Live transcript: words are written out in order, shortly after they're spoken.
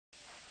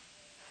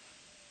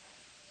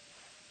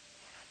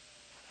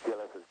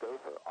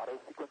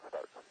Auto sequence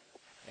start.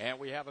 And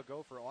we have a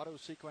go for auto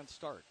sequence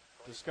start.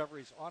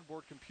 Discovery's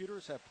onboard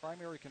computers have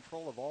primary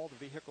control of all the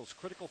vehicle's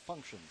critical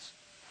functions.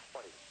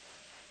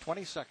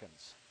 20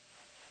 seconds.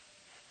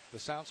 The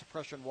sound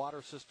suppression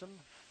water system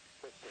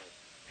 15.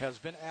 has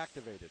been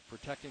activated,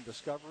 protecting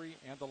Discovery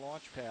and the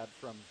launch pad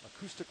from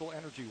acoustical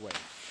energy waves.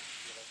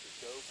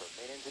 Go for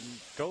main engine.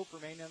 Go for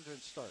main engine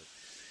start.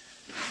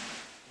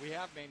 We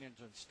have main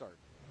engine start.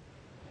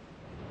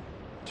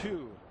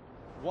 2,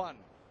 1.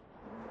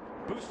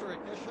 Booster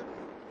ignition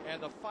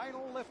and the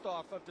final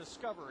liftoff of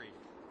Discovery.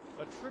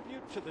 A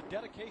tribute to the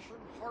dedication,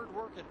 hard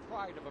work, and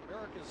pride of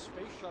America's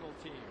space shuttle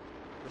team.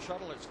 The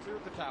shuttle has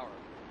cleared the tower.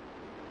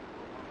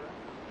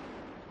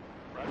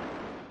 Roger,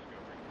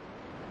 Discovery.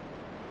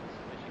 This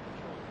is Mission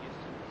Control in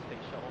Houston. The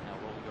space shuttle now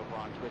rolling over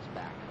onto its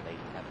back with a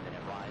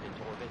 7-minute ride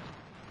into orbit.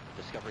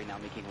 Discovery now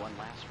making one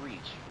last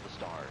reach for the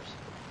stars.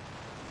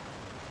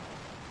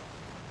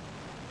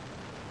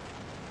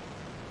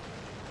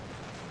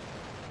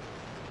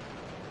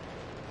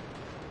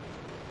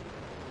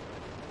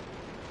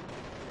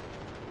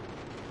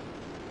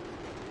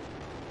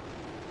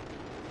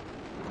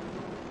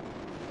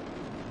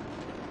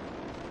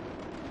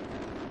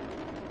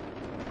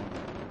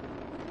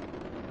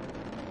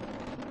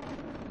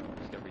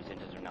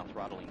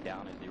 Throttling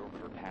down as the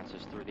orbiter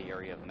passes through the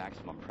area of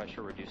maximum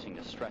pressure, reducing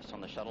the stress on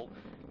the shuttle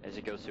as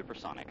it goes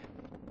supersonic.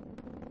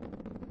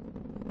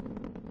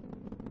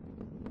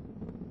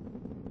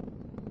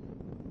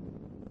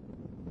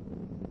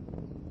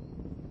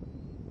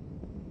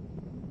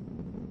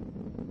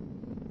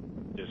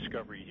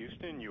 Discovery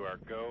Houston, you are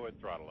go at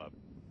throttle up.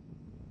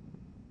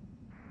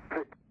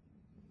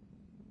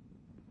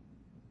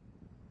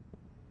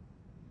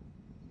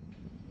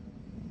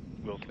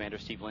 Commander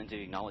Steve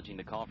Lindsay acknowledging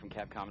the call from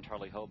Capcom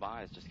Charlie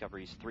Hobaugh as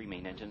Discovery's 3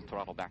 main engines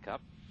throttle back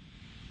up.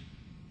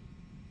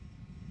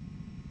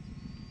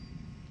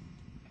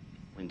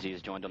 Lindsay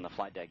is joined on the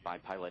flight deck by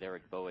pilot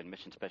Eric Bowen,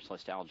 mission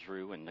specialist Al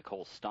Drew, and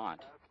Nicole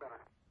Stott.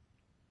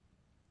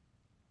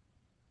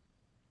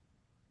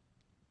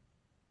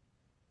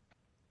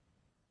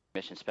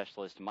 Mission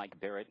specialist Mike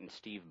Barrett and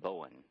Steve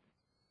Bowen.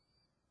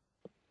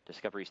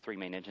 Discovery's 3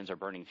 main engines are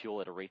burning fuel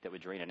at a rate that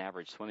would drain an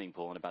average swimming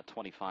pool in about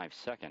 25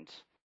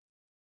 seconds.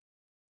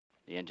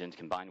 The engines,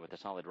 combined with the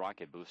solid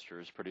rocket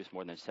boosters, produce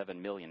more than 7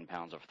 million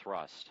pounds of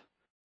thrust.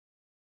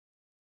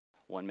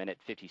 1 minute,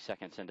 50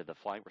 seconds into the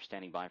flight, we're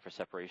standing by for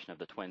separation of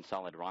the twin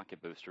solid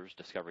rocket boosters.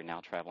 Discovery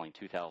now traveling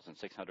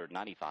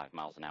 2,695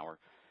 miles an hour.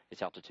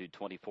 Its altitude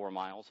 24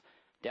 miles.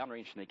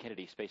 Downrange from the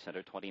Kennedy Space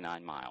Center,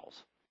 29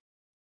 miles.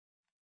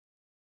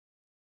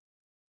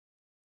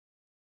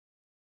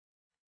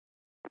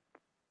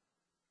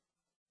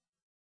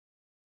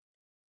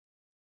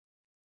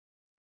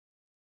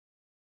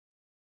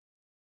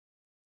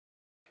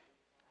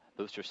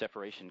 Booster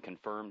separation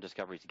confirmed.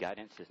 Discovery's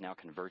guidance is now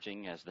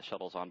converging as the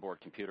shuttle's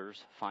onboard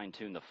computers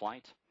fine-tune the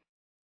flight.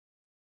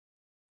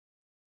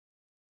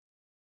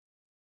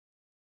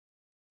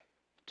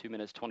 Two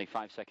minutes,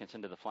 25 seconds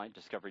into the flight,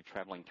 Discovery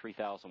traveling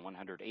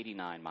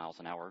 3,189 miles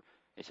an hour.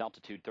 Its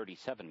altitude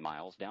 37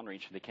 miles.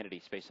 Downrange from the Kennedy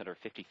Space Center,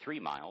 53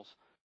 miles.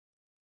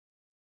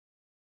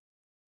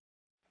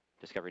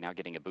 Discovery now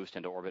getting a boost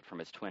into orbit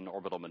from its twin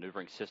orbital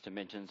maneuvering system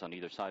engines on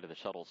either side of the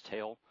shuttle's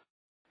tail.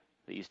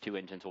 These 2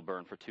 engines will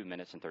burn for 2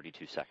 minutes and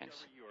 32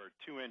 seconds. Your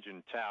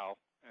 2-engine TAL.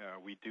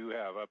 We do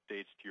have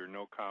updates to your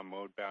no-com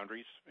mode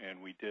boundaries,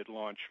 and we did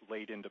launch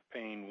late into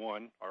pane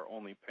 1, our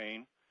only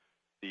pane.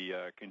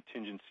 The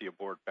contingency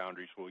aboard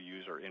boundaries we'll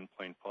use are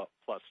in-plane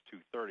plus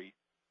 230.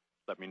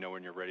 Let me know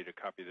when you're ready to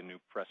copy the new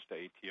Presta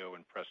ATO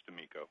and Presta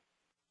MECO.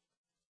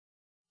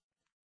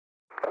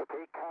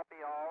 Okay, copy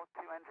all.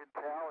 2-engine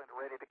TAL and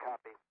ready to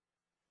copy.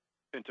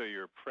 Into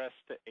your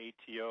Presta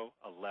ATO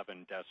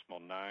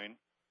 11.9.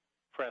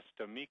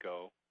 Presta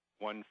MECO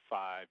 15.4.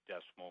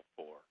 11.9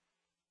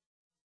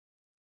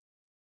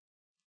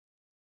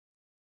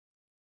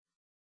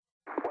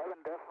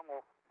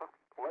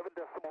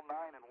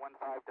 and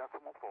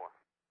 15.4.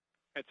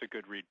 That's a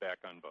good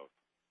readback on both.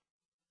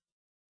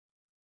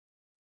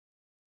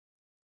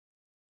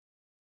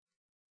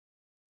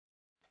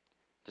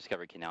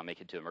 Discovery can now make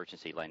it to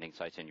emergency landing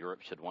sites in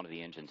Europe should one of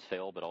the engines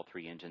fail, but all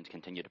 3 engines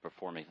continue to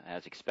perform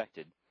as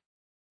expected.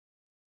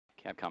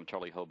 Capcom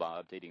Charlie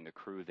Hobaugh updating the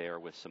crew there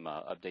with some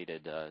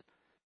updated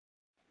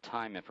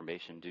time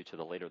information due to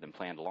the later than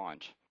planned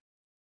launch.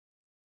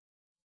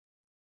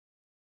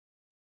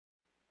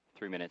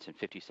 3 minutes and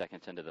 50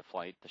 seconds into the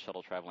flight, the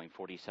shuttle traveling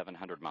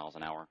 4,700 miles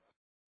an hour.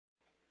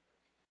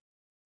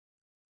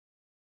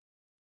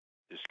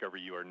 Discovery,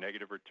 you are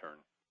negative return.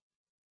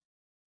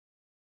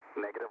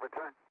 Negative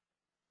return.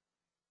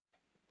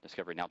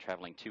 Discovery now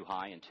traveling too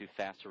high and too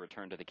fast to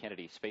return to the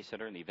Kennedy Space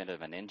Center in the event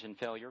of an engine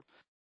failure.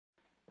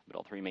 But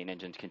all 3 main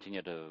engines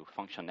continue to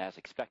function as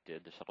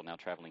expected. The shuttle now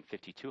traveling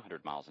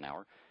 5,200 miles an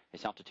hour.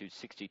 Its altitude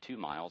 62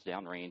 miles,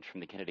 downrange from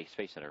the Kennedy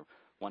Space Center,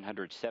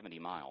 170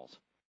 miles.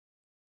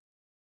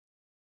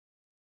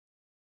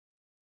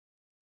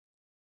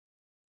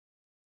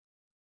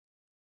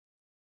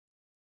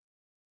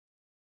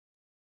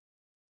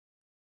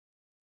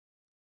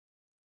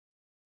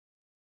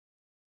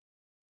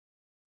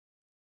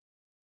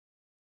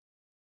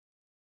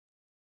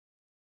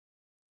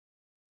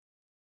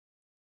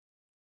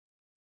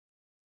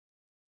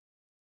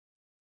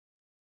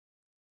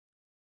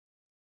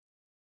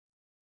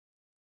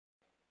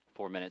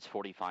 4 minutes,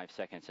 45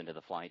 seconds into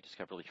the flight.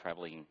 Discovery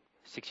traveling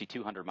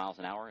 6,200 miles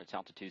an hour. Its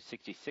altitude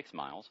 66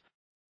 miles.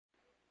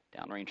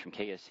 Downrange from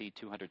KSC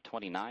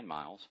 229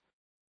 miles.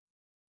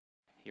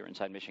 Here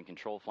inside Mission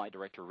Control, Flight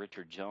Director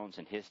Richard Jones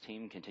and his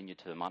team continue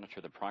to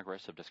monitor the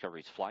progress of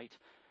Discovery's flight.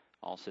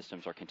 All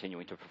systems are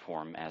continuing to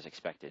perform as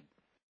expected.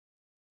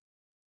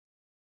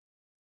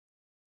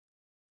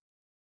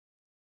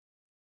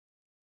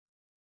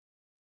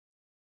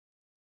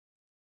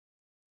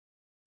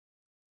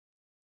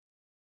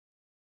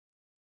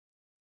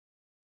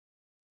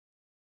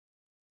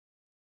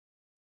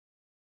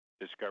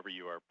 Discovery,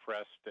 you are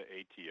pressed to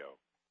ATO.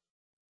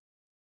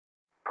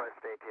 Pressed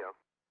ATO.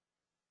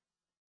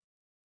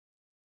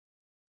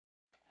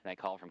 That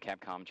call from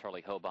Capcom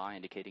Charlie Hobaugh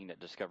indicating that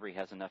Discovery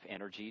has enough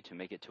energy to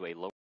make it to a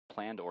low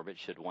planned orbit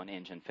should one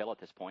engine fail at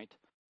this point.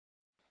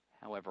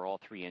 However, all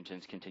 3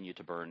 engines continue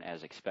to burn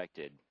as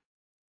expected.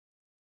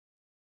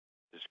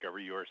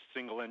 Discovery, you are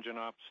single engine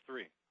ops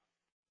 3.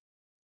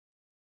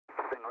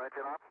 Single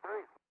engine ops 3.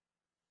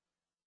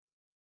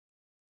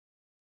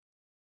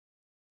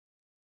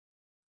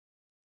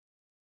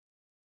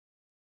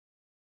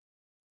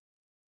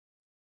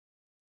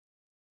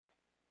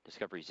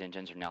 Discovery's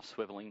engines are now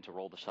swiveling to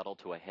roll the shuttle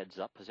to a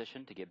heads-up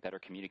position to get better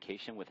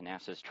communication with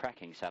NASA's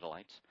tracking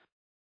satellites.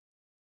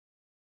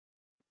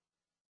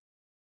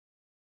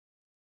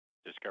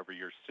 Discovery,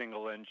 your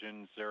single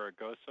engine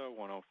Zaragoza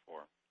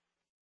 104.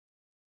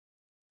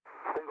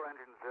 Single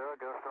engine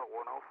Zaragoza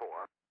 104.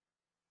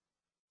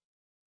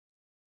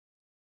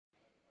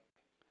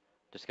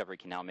 Discovery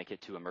can now make it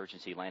to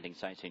emergency landing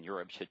sites in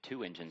Europe should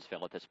 2 engines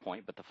fail at this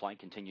point, but the flight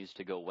continues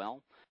to go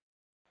well.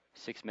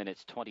 6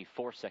 minutes,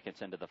 24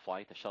 seconds into the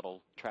flight, the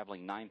shuttle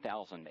traveling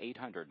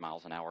 9,800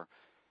 miles an hour.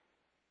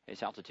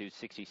 Its altitude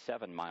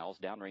 67 miles,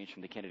 downrange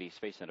from the Kennedy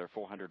Space Center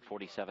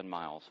 447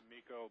 miles.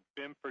 Miko,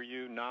 BIM for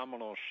you,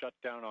 nominal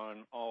shutdown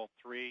on all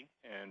 3,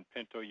 and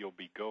Pinto, you'll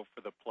be go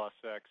for the plus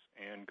X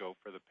and go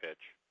for the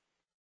pitch.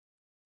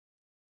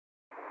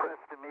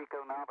 Pressed to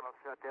Miko, nominal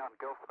shutdown,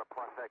 go for the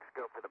plus X,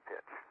 go for the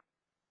pitch.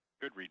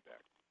 Good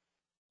readback.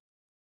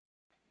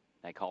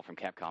 That call from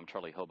Capcom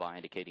Charlie Hobaugh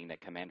indicating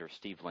that Commander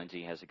Steve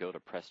Lindsay has a go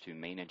to press to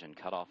main engine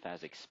cutoff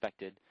as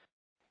expected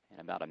in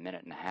about a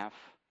minute and a half.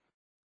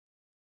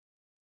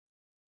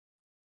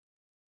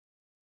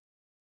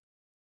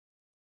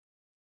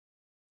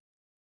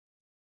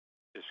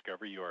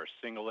 Discovery, you are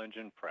single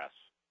engine press.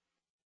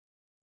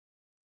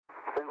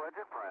 Single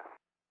engine press.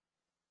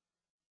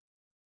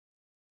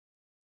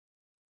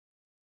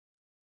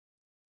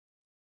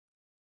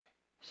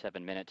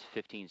 Seven minutes,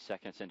 15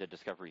 seconds into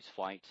Discovery's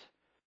flight.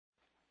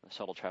 The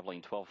shuttle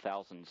traveling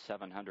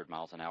 12,700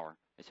 miles an hour.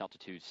 Its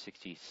altitude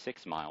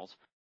 66 miles.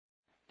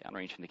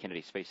 Downrange from the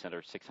Kennedy Space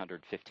Center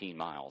 615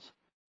 miles.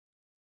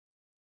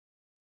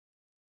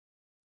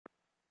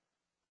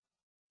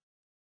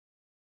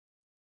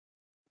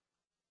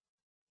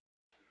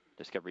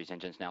 Discovery's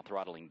engines now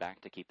throttling back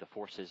to keep the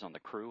forces on the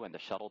crew and the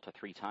shuttle to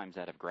 3 times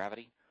that of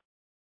gravity.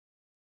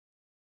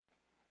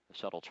 The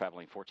shuttle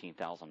traveling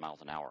 14,000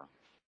 miles an hour.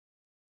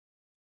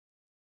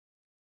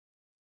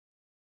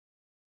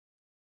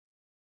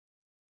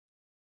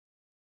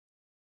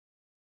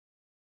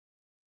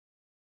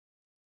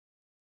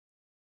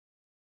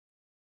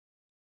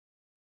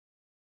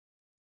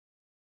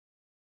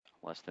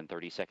 Less than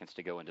 30 seconds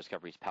to go in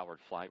Discovery's powered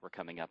flight. We're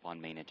coming up on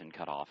main engine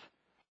cutoff.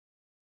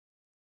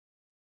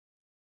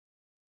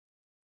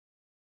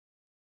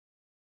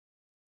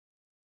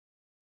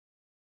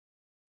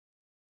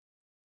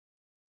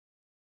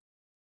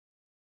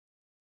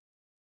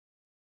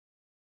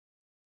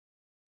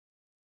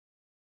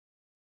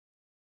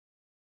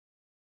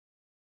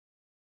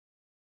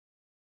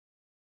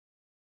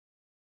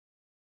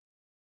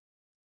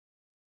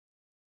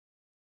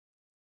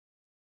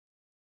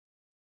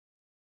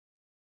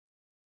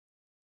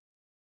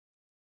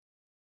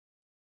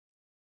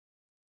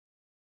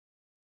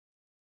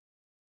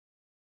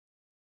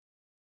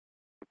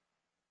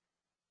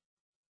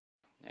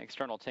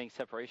 External tank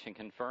separation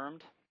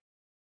confirmed.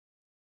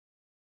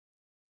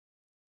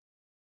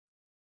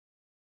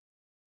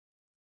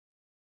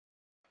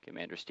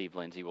 Commander Steve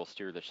Lindsay will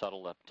steer the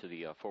shuttle up to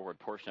the forward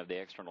portion of the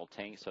external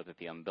tank so that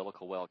the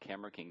umbilical well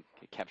camera can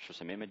capture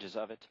some images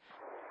of it.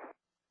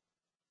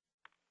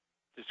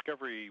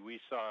 Discovery, we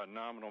saw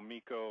nominal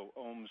Miko,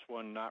 ohms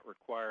 1 not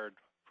required,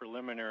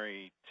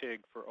 preliminary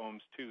TIG for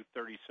ohms 2,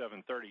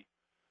 3730.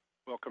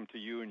 Welcome to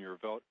you and your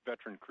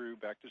veteran crew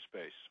back to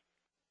space.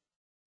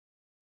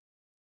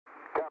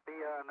 Copy,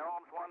 no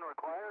ohms 1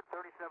 required,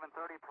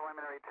 3730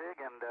 preliminary TIG,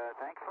 and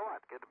thanks a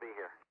lot. Good to be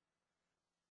here.